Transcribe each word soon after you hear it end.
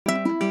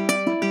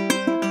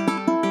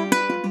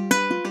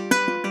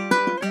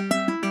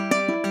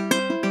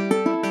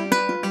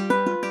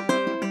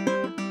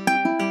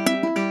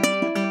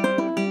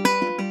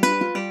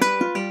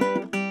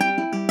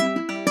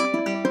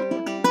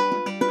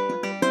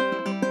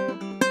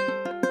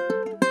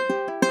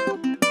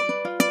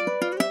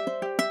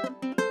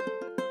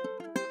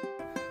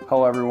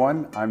Hello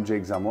everyone, I'm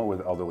Jake Zemla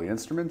with Elderly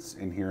Instruments,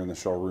 and here in the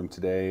showroom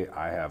today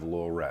I have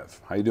Lil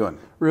Rev. How you doing?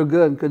 Real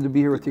good. Good to be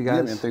here with you guys.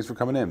 Yeah, man, thanks for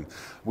coming in.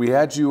 We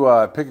had you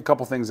pick a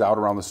couple things out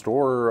around the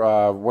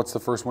store. What's the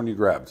first one you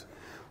grabbed?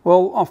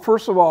 Well,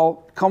 first of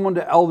all, coming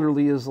to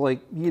Elderly is like,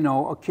 you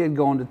know, a kid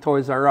going to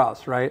Toys R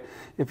Us, right?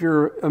 If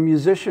you're a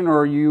musician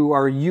or you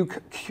are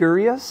uke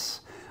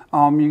curious,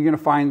 you're going to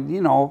find,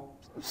 you know,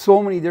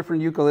 so many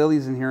different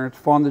ukuleles in here. It's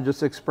fun to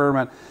just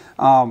experiment.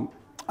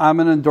 I'm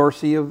an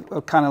endorsee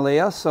of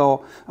Kanalea,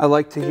 so I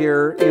like to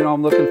hear, you know,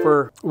 I'm looking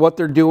for what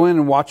they're doing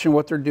and watching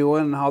what they're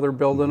doing and how they're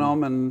building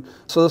them. And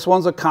so this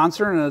one's a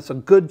concert, and it's a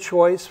good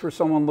choice for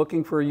someone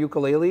looking for a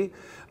ukulele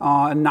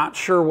and not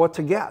sure what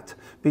to get,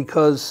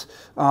 because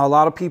a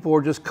lot of people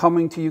are just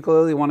coming to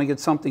ukulele, want to get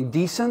something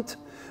decent.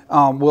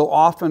 Will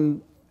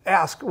often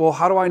ask, well,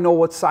 how do I know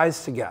what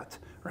size to get?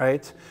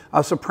 Right?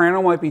 A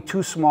soprano might be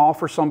too small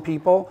for some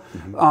people.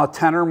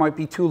 Tenor might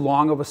be too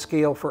long of a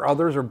scale for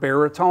others, or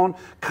baritone.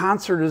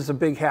 Concert is a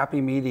big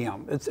happy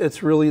medium.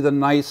 It's really the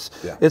nice,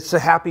 it's a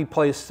happy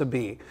place to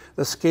be.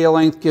 The scale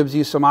length gives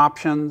you some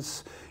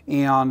options,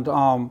 and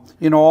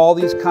you know, all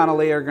these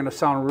Kanalea are going to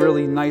sound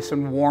really nice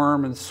and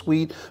warm and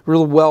sweet,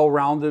 real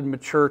well-rounded,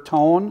 mature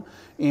tone,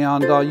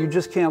 and you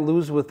just can't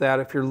lose with that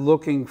if you're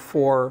looking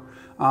for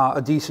a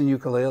decent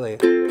ukulele.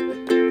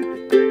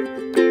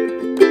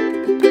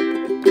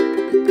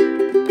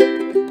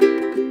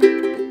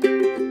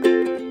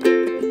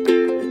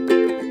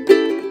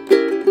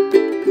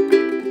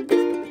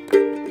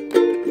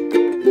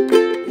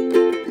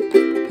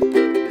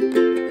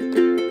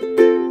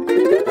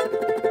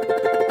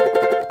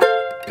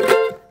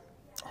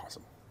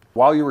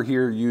 While you were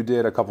here, you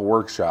did a couple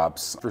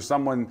workshops. For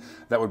someone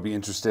that would be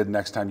interested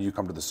next time you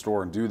come to the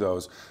store and do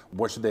those,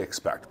 what should they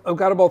expect? I've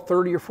got about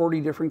 30 or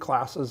 40 different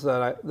classes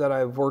that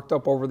I've worked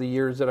up over the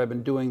years that I've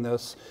been doing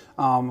this.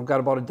 I've got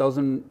about a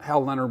dozen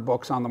Hal Leonard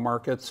books on the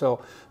market,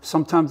 so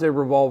sometimes they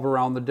revolve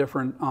around the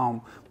different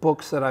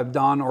books that I've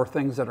done or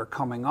things that are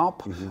coming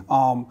up.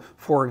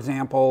 For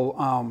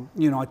example,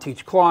 you know, I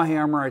teach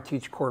clawhammer, I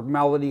teach chord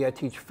melody, I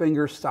teach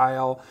finger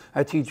style,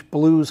 I teach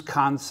blues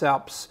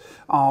concepts,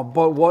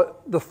 but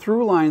what the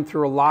through line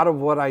through a lot of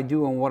what I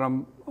do and what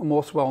I'm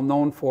most well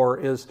known for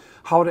is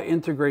how to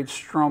integrate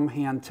strum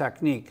hand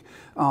technique.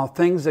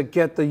 Things that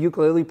get the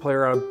ukulele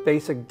player out of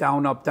basic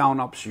down,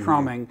 up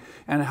strumming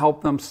and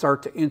help them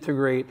start to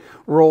integrate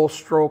roll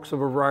strokes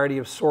of a variety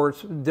of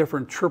sorts,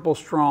 different triple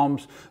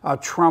strums,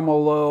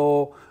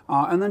 tremolo,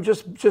 and then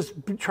just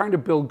trying to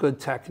build good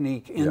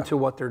technique into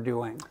what they're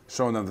doing.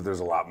 Showing them that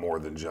there's a lot more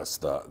than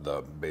just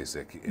the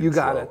basic intro you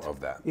got it. of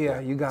that. Yeah,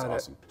 you got it.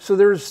 Awesome. So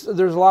there's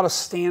a lot of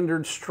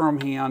standard strum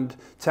hand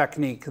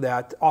technique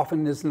that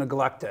often is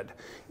neglected.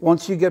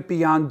 Once you get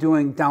beyond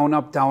doing down,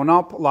 up,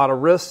 a lot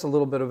of wrists, a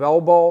little bit of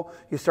elbow,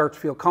 you start to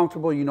feel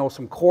comfortable, you know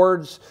some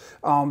chords.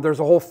 There's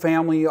a whole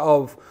family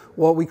of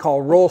what we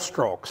call roll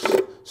strokes.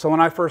 So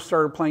when I first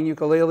started playing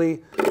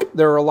ukulele,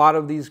 there are a lot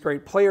of these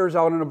great players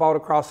out and about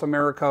across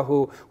America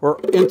who were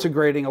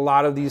integrating a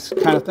lot of these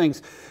kind of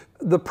things.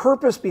 The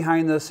purpose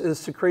behind this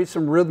is to create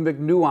some rhythmic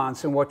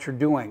nuance in what you're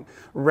doing,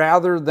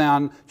 rather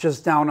than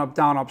just down,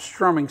 up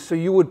strumming. So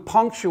you would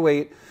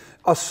punctuate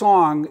a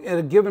song at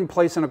a given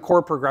place in a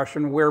chord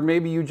progression where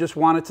maybe you just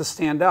want it to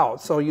stand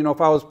out. So, you know, if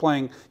I was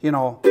playing, you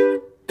know,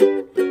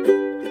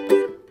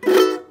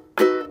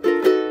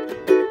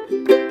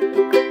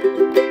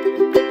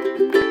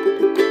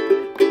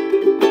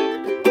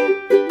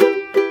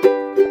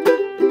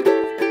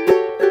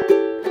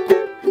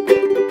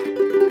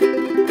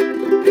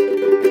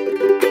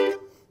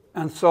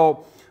 and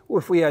so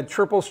if we had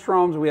triple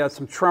strums, we had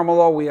some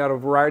tremolo, we had a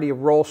variety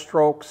of roll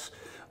strokes.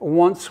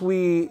 Once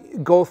we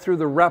go through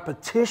the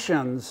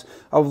repetitions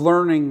of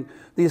learning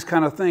these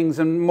kind of things,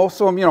 and most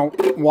of them, you know,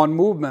 one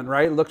movement,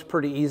 right? It looks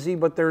pretty easy,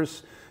 but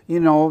there's, you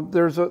know,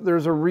 there's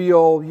a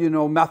real, you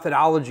know,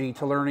 methodology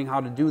to learning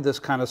how to do this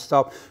kind of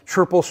stuff.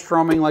 Triple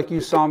strumming, like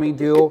you saw me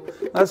do,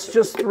 that's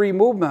just 3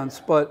 movements,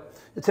 but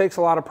it takes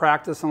a lot of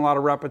practice and a lot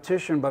of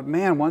repetition. But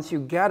man, once you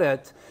get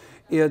it,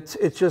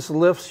 it just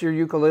lifts your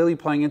ukulele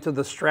playing into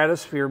the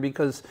stratosphere,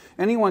 because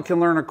anyone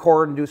can learn a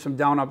chord and do some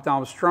down,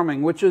 up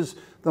strumming, which is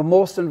the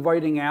most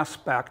inviting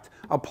aspect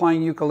of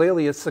playing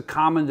ukulele. It's the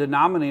common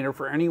denominator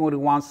for anyone who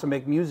wants to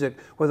make music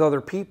with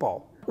other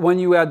people. When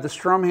you add the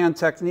strum hand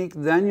technique,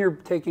 then you're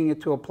taking it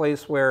to a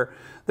place where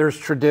there's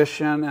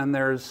tradition and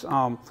there's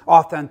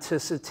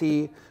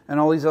authenticity and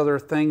all these other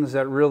things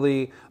that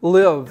really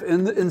live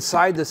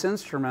inside this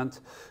instrument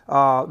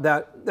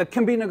that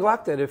can be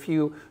neglected if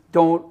you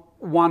don't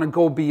want to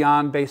go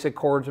beyond basic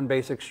chords and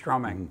basic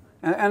strumming.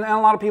 And a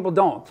lot of people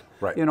don't,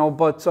 you know,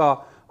 but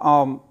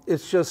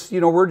it's just, you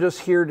know, we're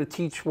just here to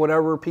teach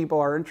whatever people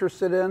are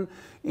interested in,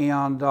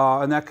 and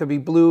that could be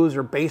blues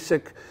or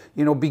basic,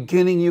 you know,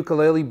 beginning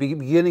ukulele,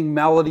 beginning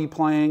melody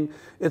playing.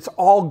 It's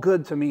all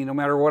good to me. No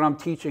matter what I'm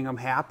teaching, I'm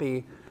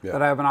happy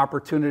that I have an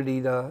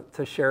opportunity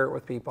to share it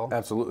with people.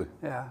 Absolutely.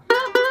 Yeah.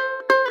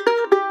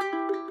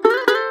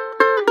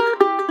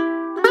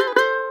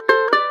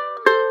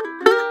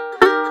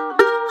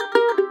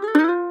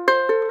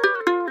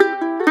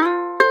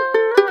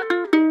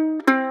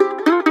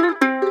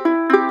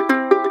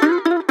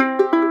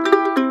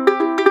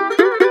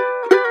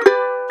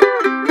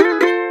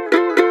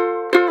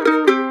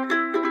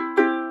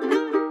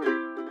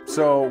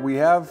 So we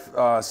have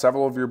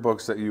several of your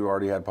books that you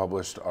already had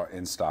published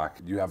in stock.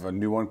 You have a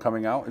new one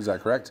coming out, is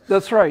that correct?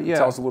 That's right, yeah.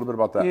 Tell us a little bit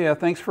about that. Yeah,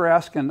 thanks for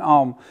asking.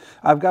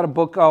 I've got a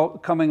book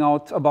coming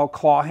out about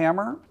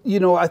clawhammer. You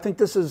know, I think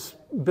this has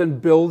been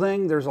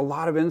building. There's a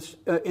lot of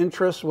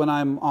interest when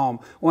I'm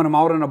out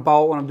and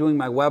about, when I'm doing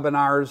my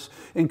webinars.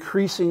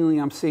 Increasingly,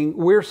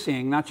 we're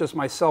seeing, not just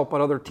myself, but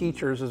other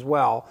teachers as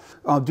well,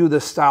 do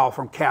this style,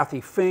 from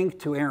Kathy Fink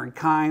to Aaron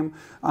Keim,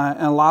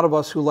 and a lot of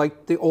us who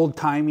like the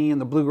old-timey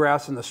and the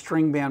bluegrass and the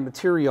string band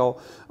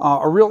material,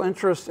 a real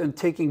interest in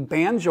taking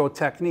banjo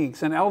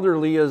techniques. And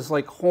Elderly is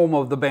like home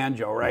of the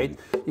banjo, right?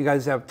 You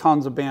guys have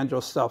tons of banjo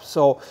stuff.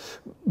 So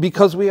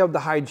because we have the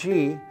high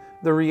G,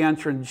 the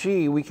re-entrant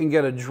G, we can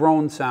get a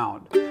drone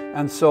sound.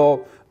 And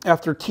so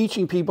after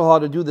teaching people how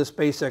to do this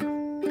basic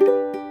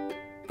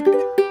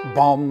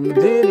bum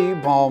diddy,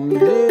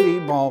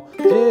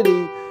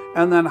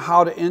 and then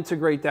how to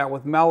integrate that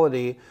with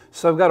melody.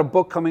 So I've got a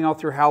book coming out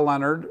through Hal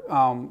Leonard,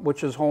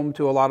 which is home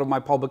to a lot of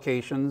my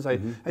publications. I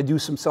do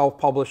some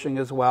self-publishing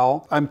as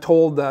well. I'm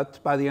told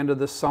that by the end of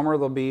this summer,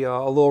 there'll be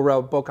a Lil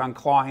Rev book on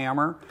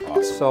clawhammer.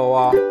 Awesome. So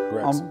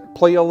I'll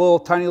play a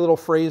tiny little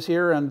phrase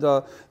here, and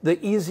the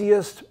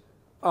easiest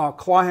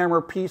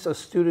clawhammer piece a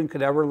student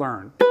could ever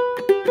learn.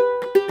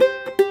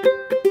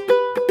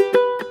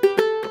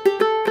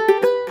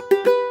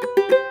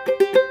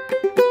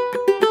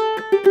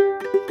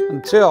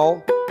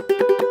 Until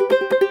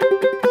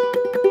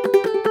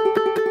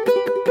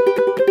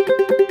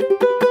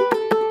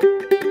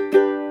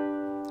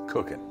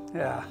cooking.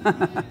 Yeah.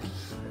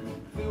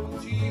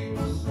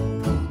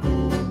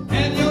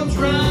 And you'll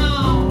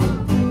drown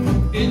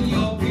in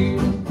your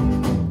beer.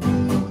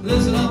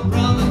 Listen up,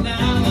 brother,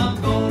 now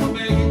I'm gonna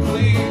make it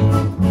clear.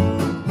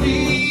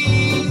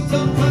 Please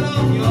don't cut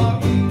off your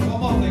ear. One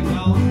more thing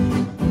now.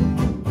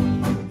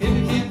 If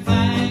you can't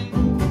find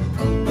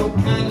no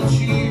kind of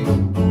cheer,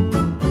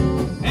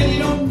 and you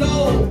don't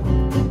know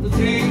the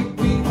day,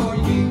 week, or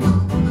year,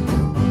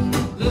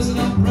 listen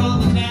up,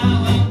 brother,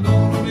 now I'm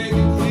gonna make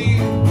it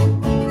clear.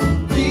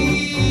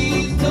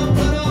 Please don't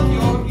cut off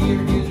your ear.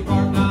 Here's your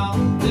part now.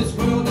 This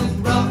world is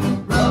rough,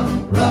 rough,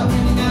 rough,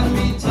 and you gotta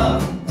be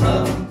tough,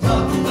 tough,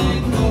 tough.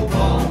 Things go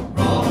wrong,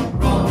 wrong,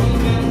 wrong, and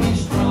you better be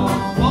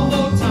strong. One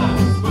more time.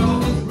 This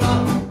world is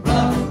rough,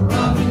 rough,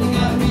 rough, and you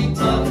gotta be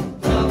tough,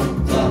 tough,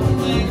 tough.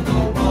 Things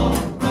go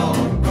wrong,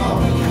 wrong,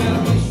 wrong, and you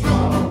better be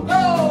strong. Go!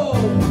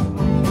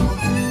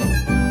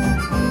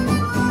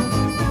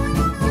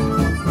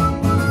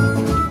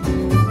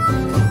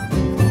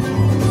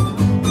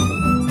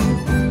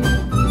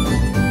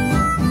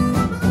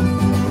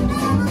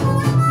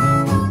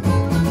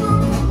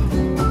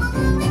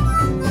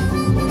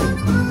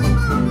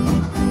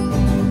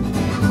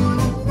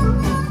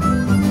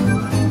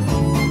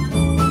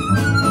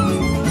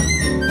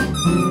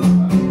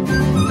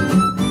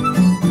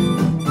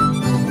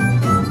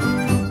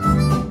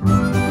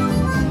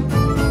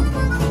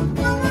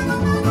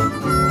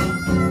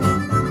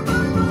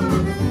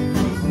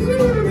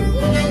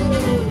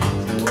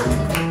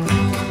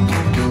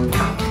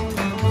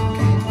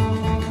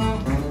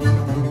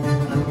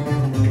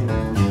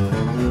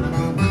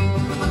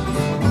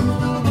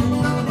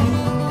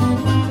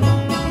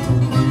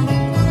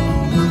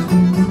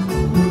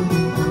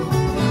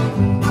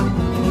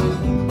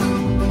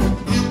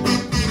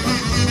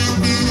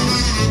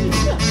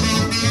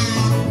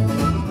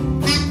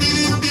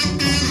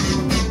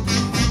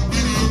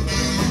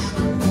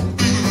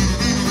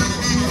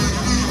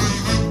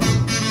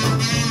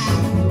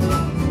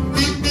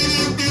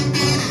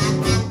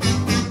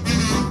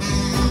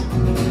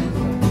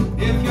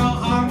 If your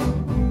heart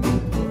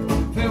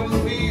filled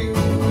with fear,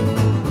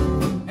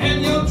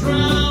 and you'll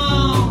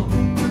drown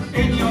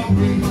in your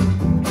grief,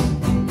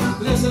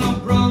 listen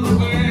up, brother,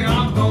 where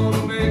I'm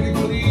gonna make it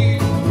clear.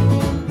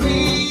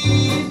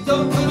 Please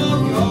don't cut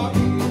off your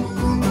ear.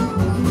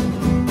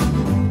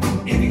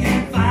 If you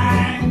can't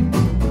find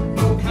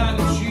no kind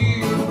of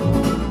cheer,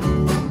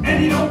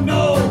 and you don't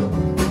know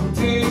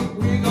the day,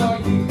 week, or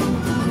year,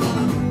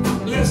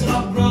 listen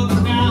up, brother,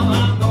 now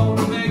I'm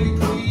gonna make it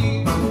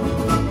clear.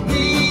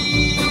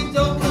 Please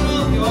don't cut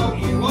off your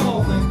ear. One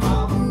more thing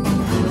now.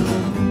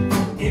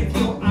 If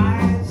your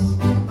eyes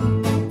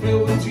fill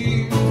with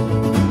tears,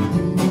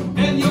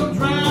 and you'll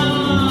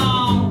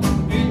drown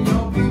in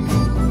your beer,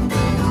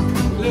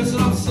 listen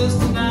up,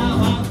 sister, now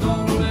I'm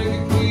gonna make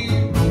it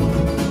clear.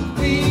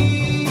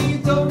 Please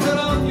don't cut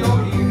off your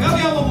ear. Help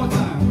me out one more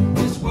time.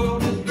 This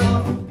world is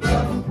rough,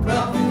 rough,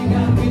 rough, and you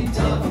gotta be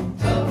tough,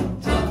 tough,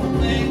 tough.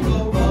 Things go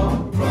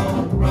wrong,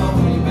 wrong, wrong,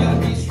 and you better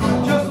be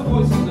strong. Just the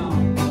voices now.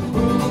 This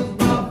world is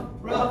rough,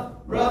 rough,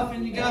 rough,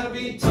 and you gotta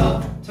be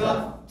tough,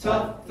 tough,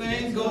 tough.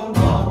 Things go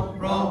wrong,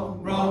 wrong,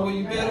 wrong, well,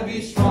 you better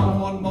be strong.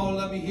 One more,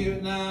 let me hear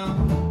it now.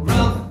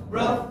 Rough,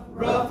 rough,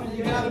 rough, and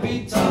you gotta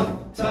be tough,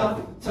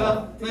 tough,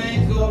 tough.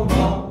 Things go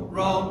wrong,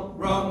 wrong,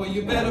 wrong, well,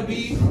 you better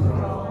be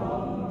strong.